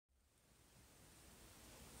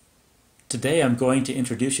Today I'm going to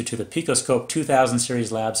introduce you to the PicoScope 2000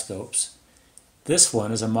 series lab scopes. This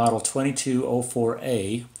one is a model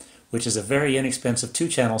 2204A, which is a very inexpensive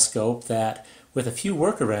two-channel scope that, with a few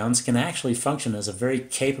workarounds, can actually function as a very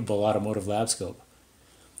capable automotive lab scope.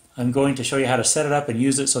 I'm going to show you how to set it up and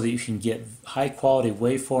use it so that you can get high-quality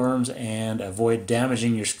waveforms and avoid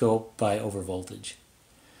damaging your scope by overvoltage.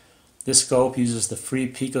 This scope uses the free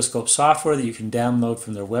PicoScope software that you can download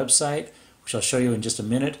from their website, which I'll show you in just a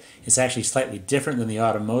minute. It's actually slightly different than the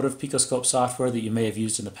Automotive PicoScope software that you may have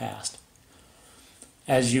used in the past.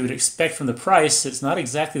 As you would expect from the price, it's not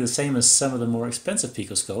exactly the same as some of the more expensive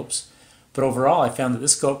PicoScopes, but overall I found that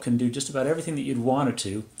this scope can do just about everything that you'd want it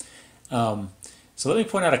to. So let me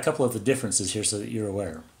point out a couple of the differences here so that you're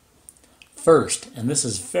aware. First, and this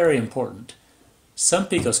is very important, some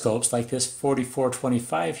PicoScopes, like this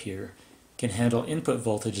 4425 here, can handle input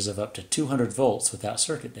voltages of up to 200 volts without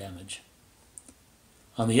circuit damage.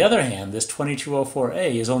 On the other hand, this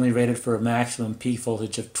 2204A is only rated for a maximum peak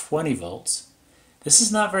voltage of 20 volts. This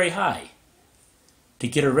is not very high. To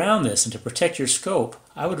get around this and to protect your scope,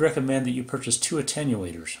 I would recommend that you purchase two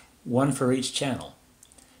attenuators, one for each channel.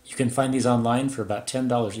 You can find these online for about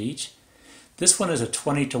 $10 each. This one is a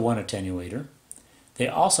 20-to-1 attenuator. They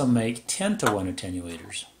also make 10-to-1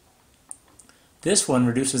 attenuators. This one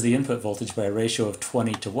reduces the input voltage by a ratio of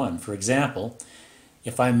 20-to-1. For example,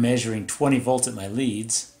 if I'm measuring 20 volts at my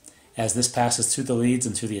leads, as this passes through the leads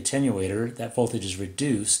and through the attenuator, that voltage is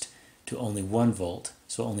reduced to only 1 volt.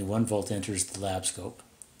 So only 1 volt enters the lab scope.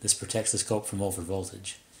 This protects the scope from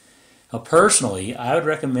overvoltage. Now personally, I would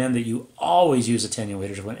recommend that you always use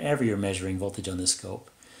attenuators whenever you're measuring voltage on this scope.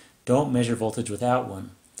 Don't measure voltage without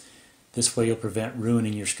one. This way you'll prevent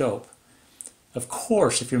ruining your scope. Of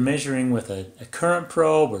course, if you're measuring with a current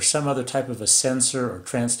probe or some other type of a sensor or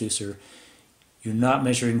transducer, you're not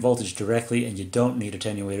measuring voltage directly and you don't need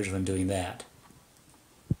attenuators when doing that.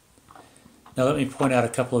 Now let me point out a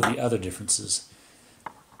couple of the other differences.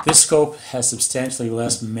 This scope has substantially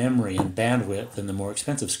less memory and bandwidth than the more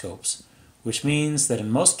expensive scopes, which means that in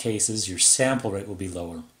most cases your sample rate will be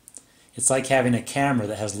lower. It's like having a camera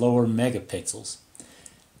that has lower megapixels.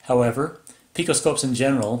 However, PicoScopes in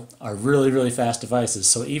general are really fast devices,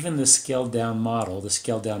 so even this scaled down model, the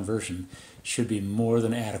scaled down version, should be more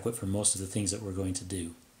than adequate for most of the things that we're going to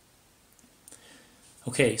do.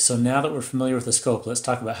 Okay, so now that we're familiar with the scope, let's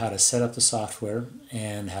talk about how to set up the software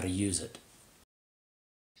and how to use it.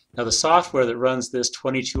 Now the software that runs this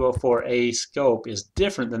 2204A scope is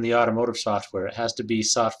different than the automotive software. It has to be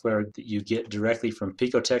software that you get directly from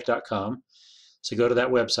picotech.com. So go to that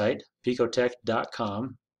website,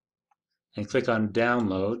 picotech.com, and click on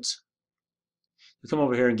Downloads. You come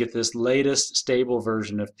over here and get this latest stable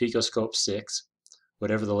version of PicoScope 6,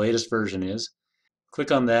 whatever the latest version is.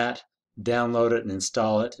 Click on that, download it, and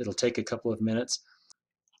install it. It'll take a couple of minutes.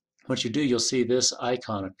 Once you do, you'll see this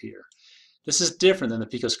icon appear. This is different than the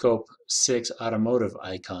PicoScope 6 automotive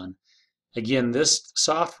icon. Again, this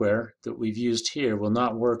software that we've used here will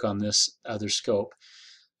not work on this other scope.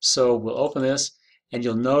 So we'll open this, and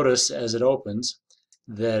you'll notice as it opens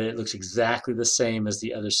that it looks exactly the same as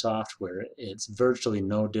the other software. It's virtually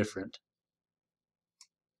no different.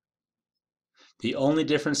 The only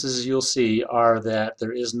differences you'll see are that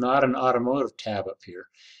there is not an automotive tab up here.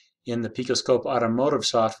 In the PicoScope automotive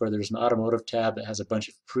software, there's an automotive tab that has a bunch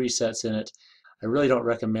of presets in it. I really don't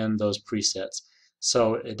recommend those presets,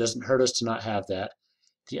 so it doesn't hurt us to not have that.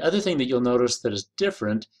 The other thing that you'll notice that is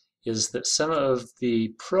different is that some of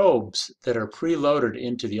the probes that are preloaded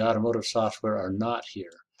into the automotive software are not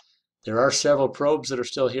here. There are several probes that are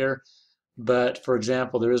still here, but for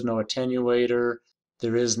example, there is no attenuator,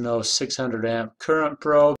 there is no 600 amp current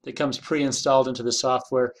probe that comes pre-installed into the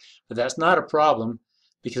software, but that's not a problem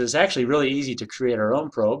because it's actually really easy to create our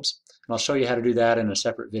own probes, and I'll show you how to do that in a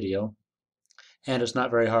separate video. And it's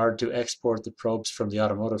not very hard to export the probes from the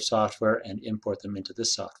automotive software and import them into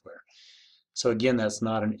this software. So again, that's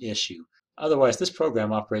not an issue. Otherwise, this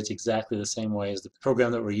program operates exactly the same way as the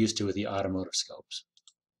program that we're used to with the automotive scopes.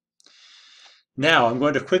 Now, I'm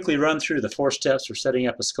going to quickly run through the 4 steps for setting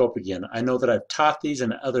up a scope again. I know that I've taught these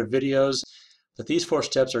in other videos, but these 4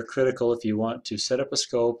 steps are critical if you want to set up a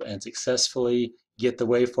scope and successfully get the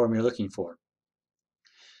waveform you're looking for.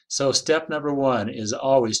 So step number 1 is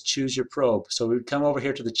always choose your probe. So we would come over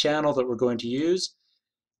here to the channel that we're going to use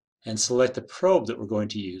and select the probe that we're going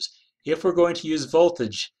to use. If we're going to use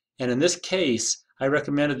voltage, and in this case, I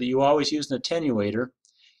recommended that you always use an attenuator,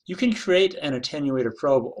 you can create an attenuator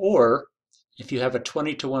probe, or if you have a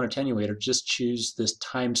 20-to-1 attenuator, just choose this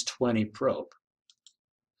times 20 probe.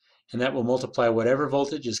 And that will multiply whatever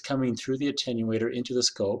voltage is coming through the attenuator into the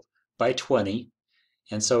scope by 20,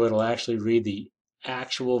 and so it'll actually read the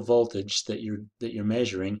actual voltage that you're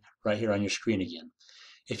measuring right here on your screen again.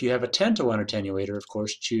 If you have a 10-to-1 attenuator, of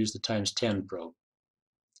course, choose the times 10 probe.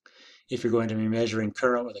 If you're going to be measuring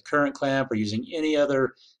current with a current clamp or using any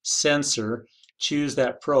other sensor, choose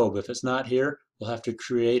that probe. If it's not here, we'll have to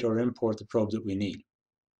create or import the probe that we need.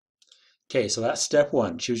 Okay, so that's step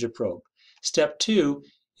one, choose your probe. Step two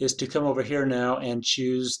is to come over here now and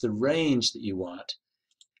choose the range that you want.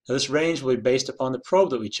 Now this range will be based upon the probe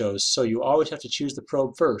that we chose, so you always have to choose the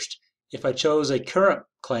probe first. If I chose a current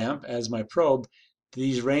clamp as my probe,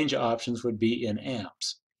 these range options would be in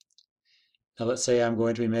amps. Now let's say I'm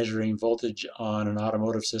going to be measuring voltage on an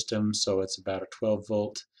automotive system, so it's about a 12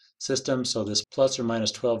 volt system, so this plus or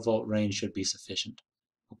minus 12 volt range should be sufficient.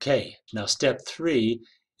 Okay, now step three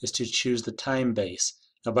is to choose the time base.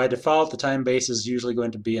 Now by default, the time base is usually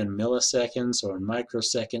going to be in milliseconds or in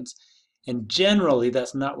microseconds, and generally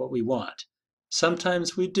that's not what we want.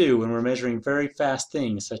 Sometimes we do when we're measuring very fast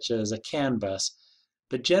things, such as a CAN bus,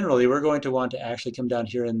 but generally we're going to want to actually come down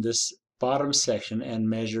here in this bottom section and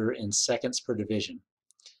measure in seconds per division.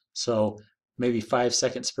 So maybe 5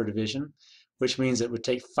 seconds per division, which means it would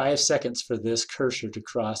take 5 seconds for this cursor to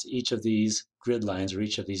cross each of these grid lines or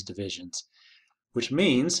each of these divisions, which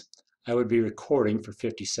means I would be recording for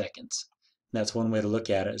 50 seconds. And that's one way to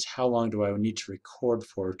look at it, is how long do I need to record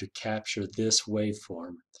for to capture this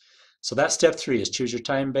waveform. So that's step three, is choose your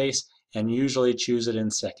time base and usually choose it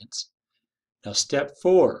in seconds. Now step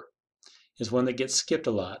four is one that gets skipped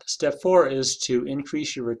a lot. Step four is to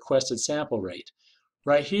increase your requested sample rate.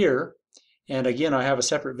 Right here, and again I have a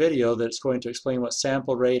separate video that's going to explain what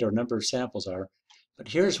sample rate or number of samples are, but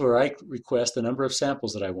here's where I request the number of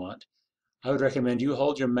samples that I want. I would recommend you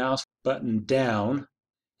hold your mouse button down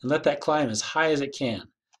and let that climb as high as it can.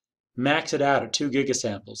 Max it out at 2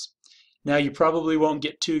 gigasamples. Now you probably won't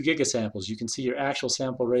get 2 gigasamples. You can see your actual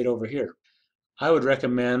sample rate over here. I would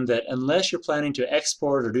recommend that unless you're planning to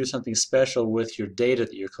export or do something special with your data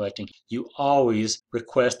that you're collecting, you always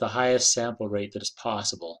request the highest sample rate that is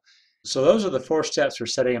possible. So those are the 4 steps for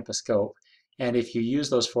setting up a scope, and if you use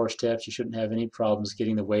those 4 steps, you shouldn't have any problems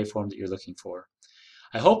getting the waveform that you're looking for.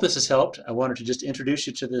 I hope this has helped. I wanted to just introduce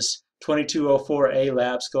you to this 2204A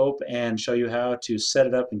lab scope and show you how to set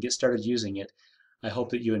it up and get started using it. I hope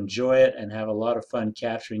that you enjoy it and have a lot of fun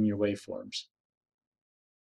capturing your waveforms.